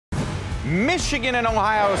Michigan and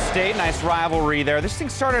Ohio State, nice rivalry there. This thing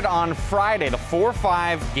started on Friday, the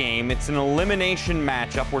 4-5 game. It's an elimination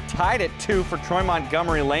matchup. We're tied at 2 for Troy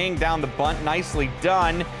Montgomery laying down the bunt. Nicely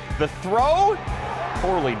done. The throw,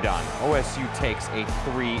 poorly done. OSU takes a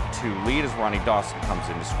 3-2 lead as Ronnie Dawson comes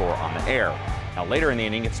in to score on the air. Now later in the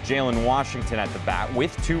inning, it's Jalen Washington at the bat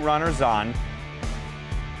with 2 runners on.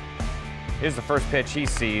 Here's the first pitch he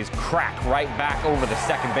sees, crack right back over the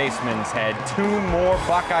second baseman's head. 2 more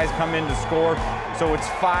Buckeyes come in to score, so it's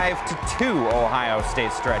 5-2, Ohio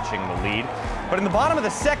State stretching the lead. But in the bottom of the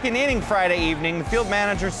second inning Friday evening, the field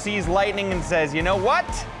manager sees lightning and says, you know what?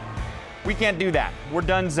 We can't do that. We're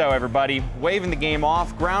donezo, everybody. Waving the game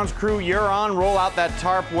off. Grounds crew, you're on. Roll out that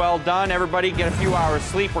tarp. Well done. Everybody get a few hours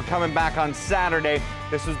sleep. We're coming back on Saturday.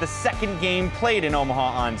 This was the second game played in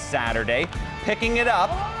Omaha on Saturday. Picking it up.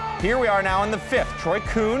 Here we are now in the 5th. Troy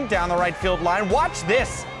Kuhn down the right field line. Watch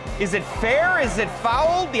this. Is it fair? Is it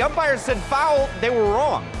foul? The umpire said foul. They were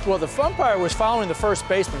wrong. Well, the umpire was following the first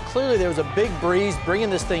baseman. Clearly, there was a big breeze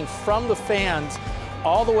bringing this thing from the fans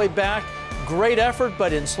all the way back. Great effort,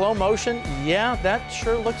 but in slow motion, yeah, that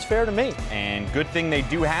sure looks fair to me. And good thing they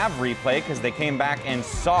do have replay because they came back and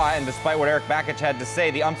saw it. And despite what Eric Bakich had to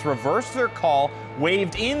say, the umps reversed their call,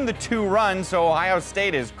 waved in the 2 runs, so Ohio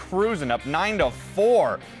State is cruising up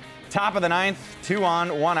 9-4. Top of the 9th, 2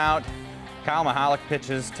 on, 1 out. Kyle Mihalik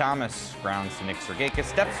pitches. Thomas grounds to Nick Sergakis,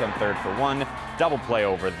 steps on third for 1. Double play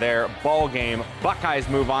over there. Ball game. Buckeyes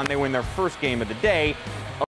move on. They win their first game of the day.